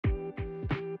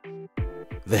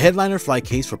The headliner flight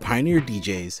case for Pioneer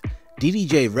DJ's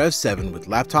DDJ-REV7 with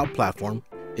laptop platform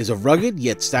is a rugged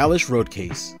yet stylish road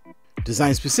case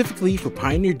designed specifically for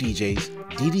Pioneer DJ's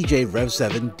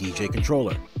DDJ-REV7 DJ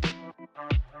controller.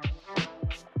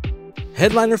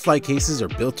 Headliner flight cases are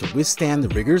built to withstand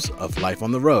the rigors of life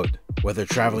on the road. Whether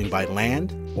traveling by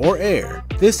land or air,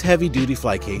 this heavy-duty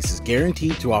flight case is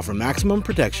guaranteed to offer maximum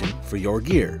protection for your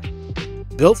gear.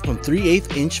 Built from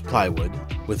 3/8-inch plywood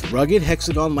with rugged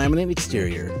hexagon laminate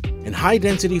exterior and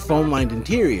high-density foam-lined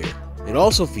interior, it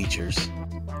also features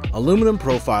aluminum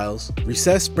profiles,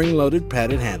 recessed spring-loaded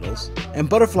padded handles, and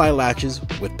butterfly latches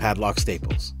with padlock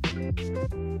staples.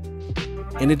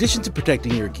 In addition to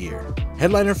protecting your gear,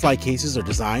 headliner flight cases are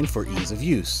designed for ease of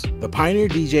use. The Pioneer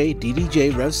DJ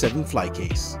DDJ-REV7 flight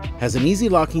case has an easy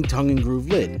locking tongue and groove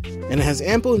lid, and it has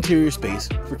ample interior space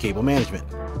for cable management.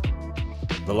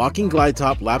 The locking glide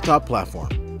top laptop platform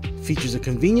features a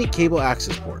convenient cable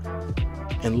access port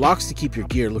and locks to keep your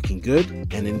gear looking good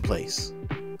and in place.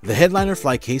 The headliner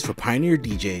flight case for Pioneer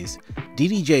DJ's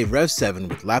DDJ-REV7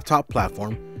 with laptop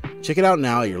platform, check it out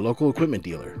now at your local equipment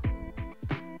dealer.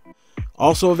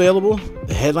 Also available,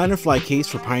 the headliner flight case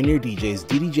for Pioneer DJ's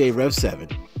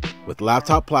DDJ-REV7 with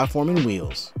laptop platform and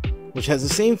wheels, which has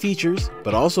the same features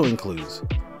but also includes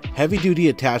heavy-duty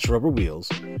attached rubber wheels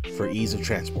for ease of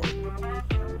transport.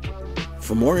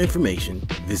 For more information,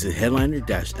 visit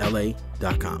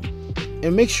headliner-la.com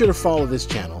and make sure to follow this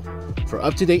channel for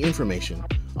up-to-date information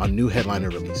on new headliner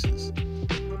releases.